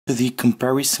The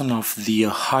comparison of the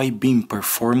high beam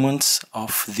performance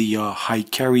of the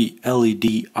HIKARI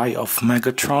LED Eye of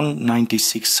Megatron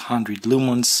 9600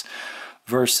 lumens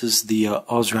versus the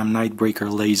OSRAM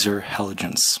Nightbreaker laser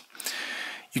halogens.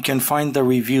 You can find the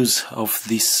reviews of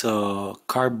these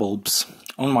car bulbs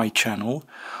on my channel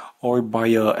or by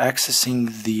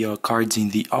accessing the cards in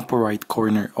the upper right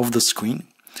corner of the screen.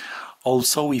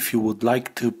 Also, if you would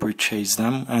like to purchase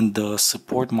them and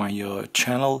support my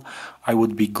channel, I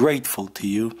would be grateful to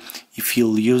you if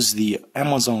you'll use the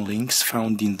Amazon links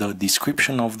found in the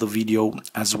description of the video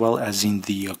as well as in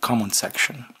the comment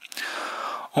section.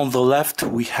 On the left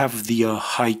we have the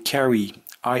HIKARI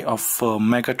Eye of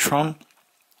Megatron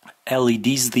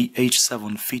LEDs, the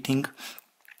H7 fitting,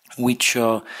 which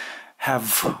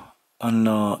have an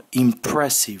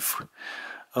impressive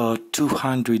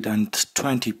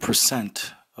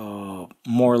 220%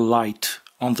 more light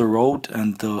on the road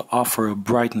and offer a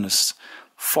brightness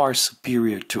far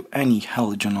superior to any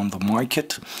halogen on the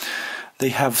market. They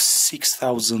have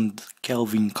 6000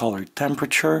 Kelvin color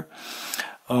temperature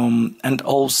and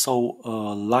also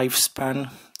a lifespan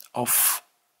of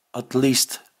at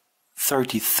least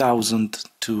 30,000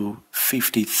 to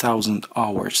 50,000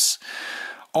 hours.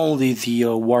 Only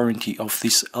the warranty of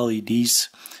these LEDs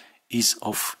is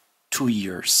of 2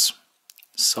 years.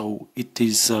 So it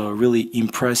is really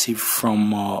impressive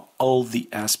from all the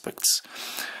aspects.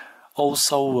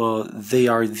 Also, they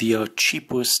are the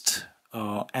cheapest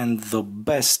and the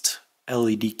best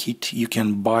LED kit you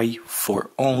can buy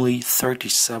for only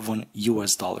 $37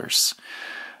 US.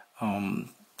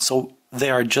 So they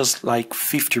are just like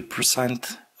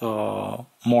 50%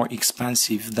 more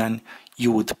expensive than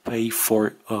you would pay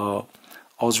for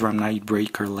OSRAM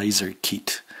Nightbreaker laser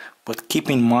kit. But keep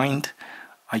in mind,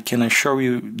 I can assure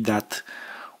you that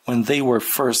when they were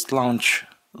first launched,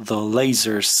 the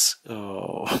lasers,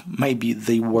 maybe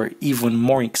they were even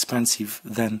more expensive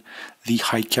than the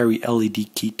HIKARI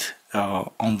LED kit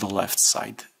on the left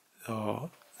side,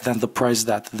 than the price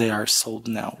that they are sold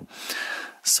now.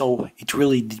 So it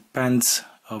really depends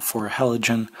for a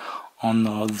halogen on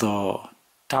the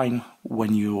time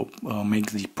when you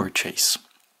make the purchase.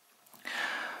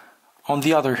 On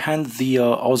the other hand, the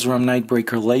OSRAM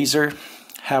Nightbreaker laser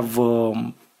have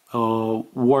a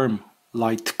warm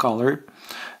light color,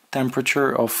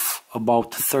 temperature of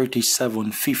about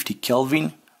 3750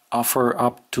 Kelvin, offer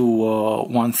up to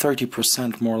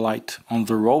 130% more light on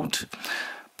the road,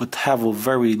 but have a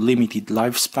very limited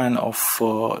lifespan of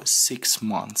 6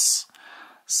 months.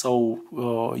 So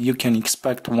you can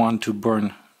expect one to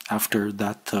burn after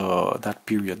that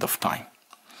period of time.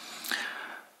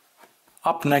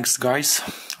 Up next, guys,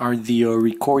 are the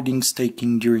recordings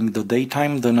taken during the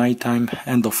daytime, the nighttime,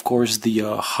 and of course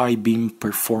the high beam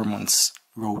performance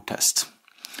road test.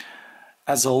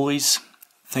 As always,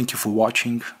 thank you for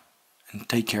watching and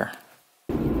take care.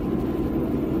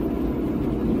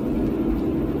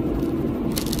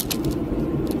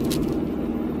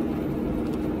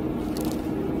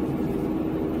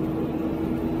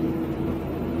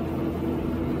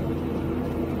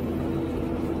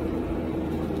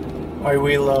 I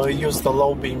will use the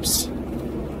low beams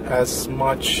as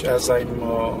much as I'm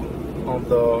on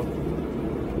the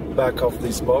back of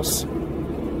this bus,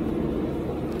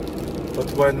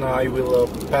 but when I will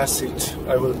pass it,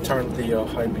 I will turn the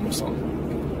high beams on.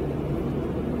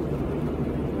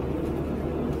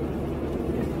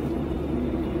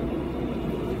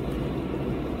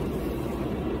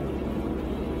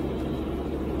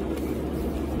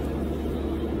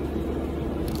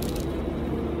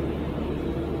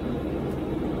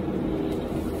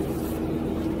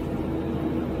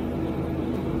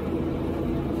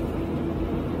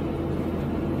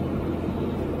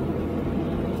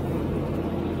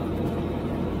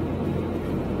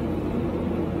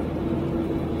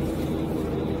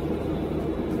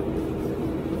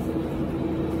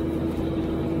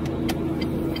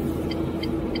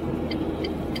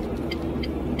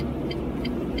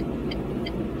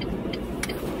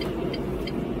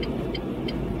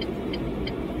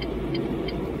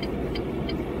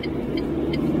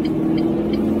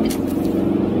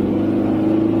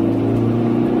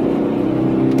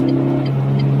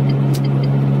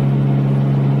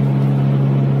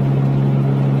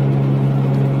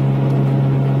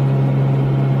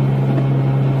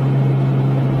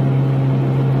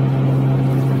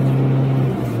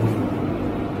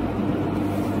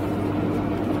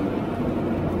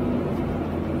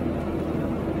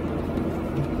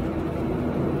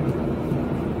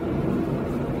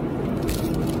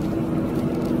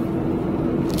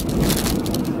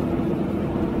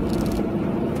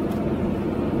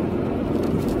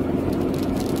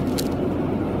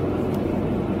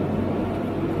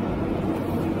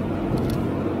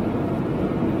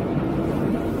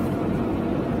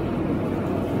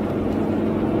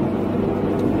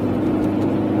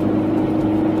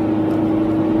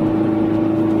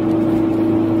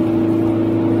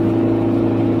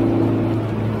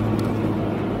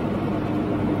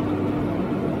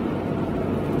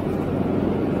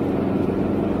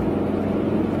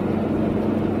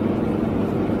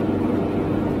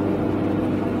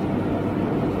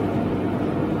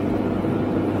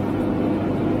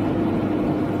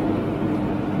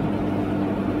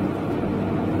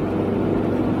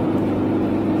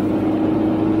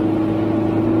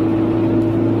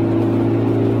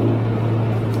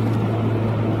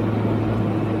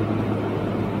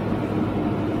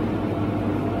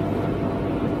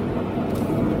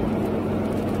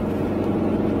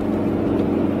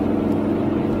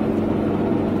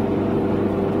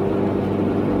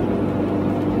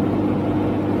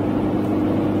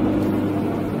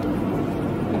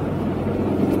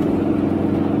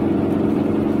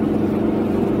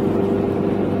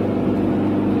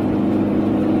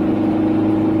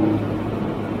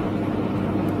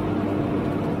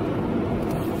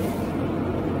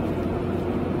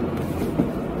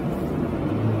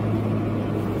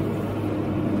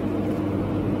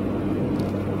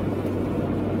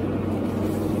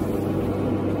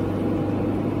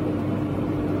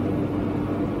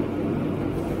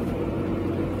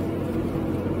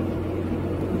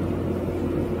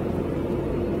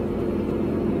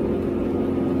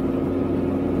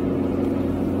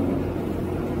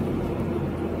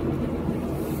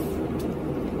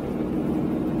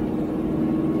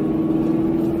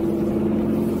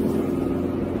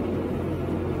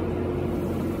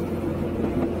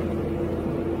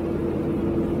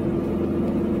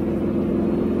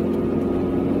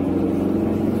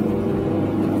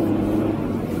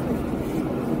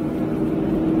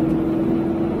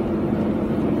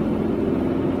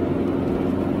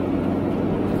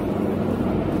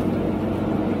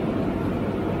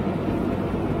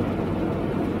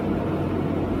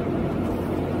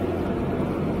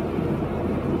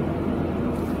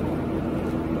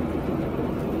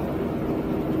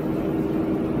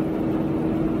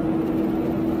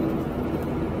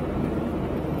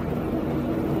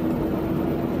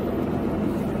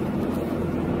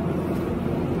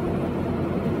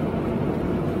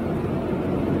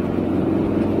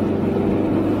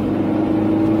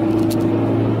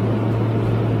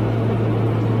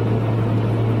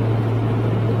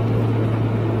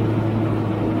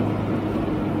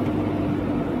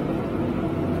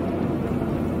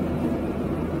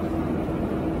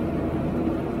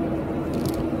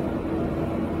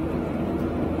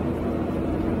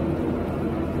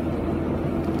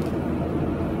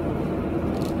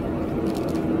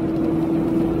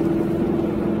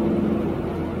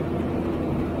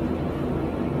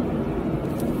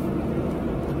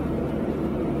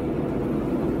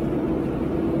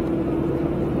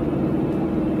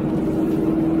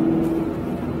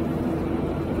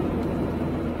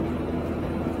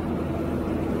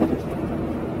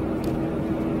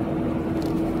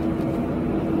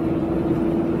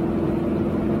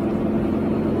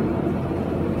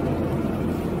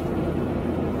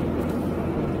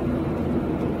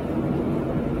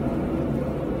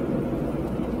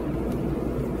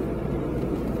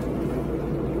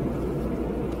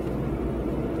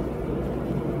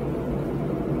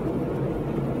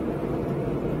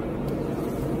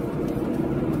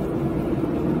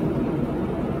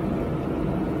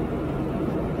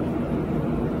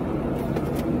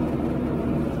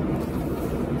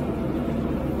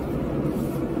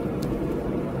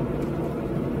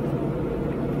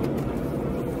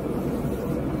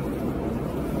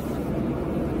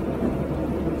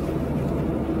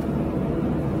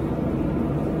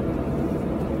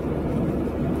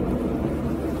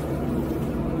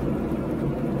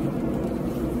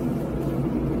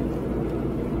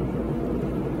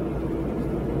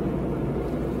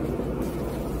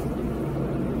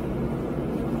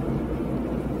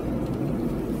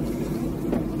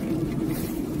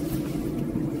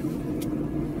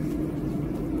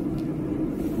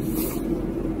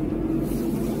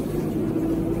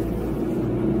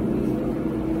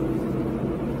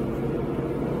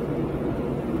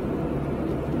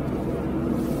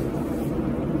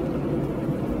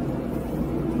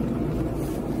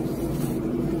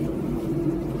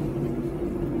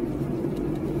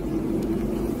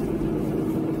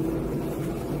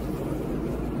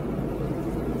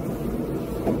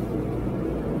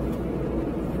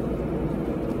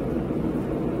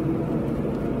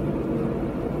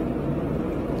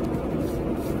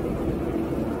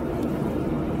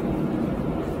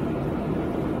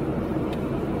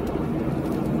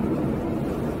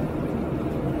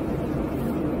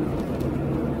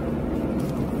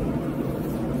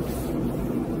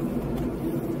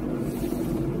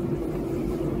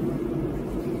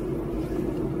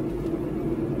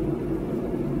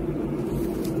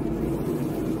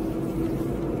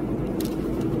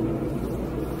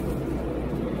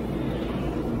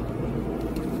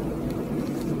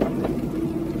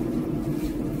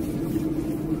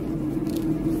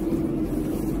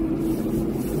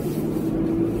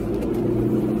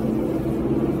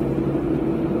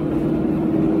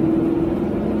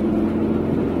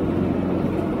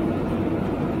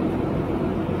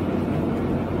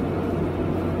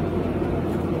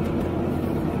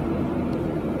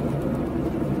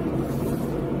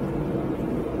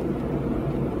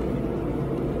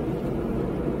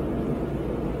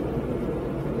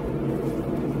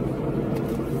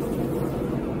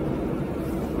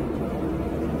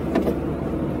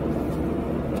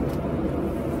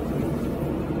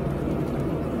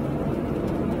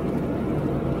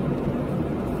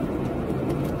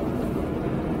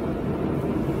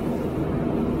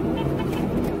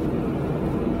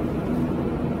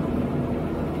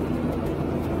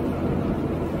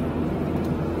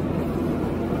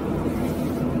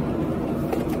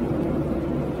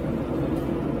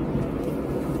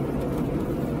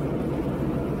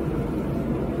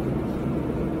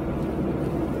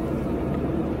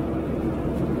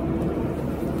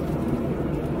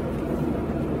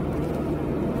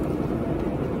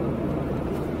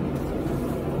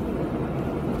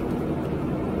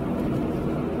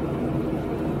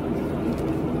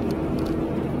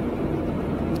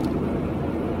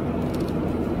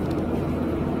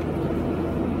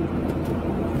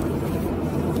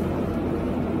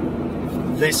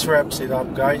 this wraps it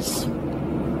up, guys.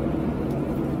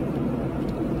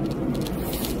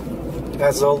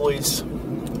 As always,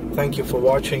 thank you for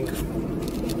watching.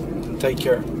 Take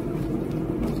care.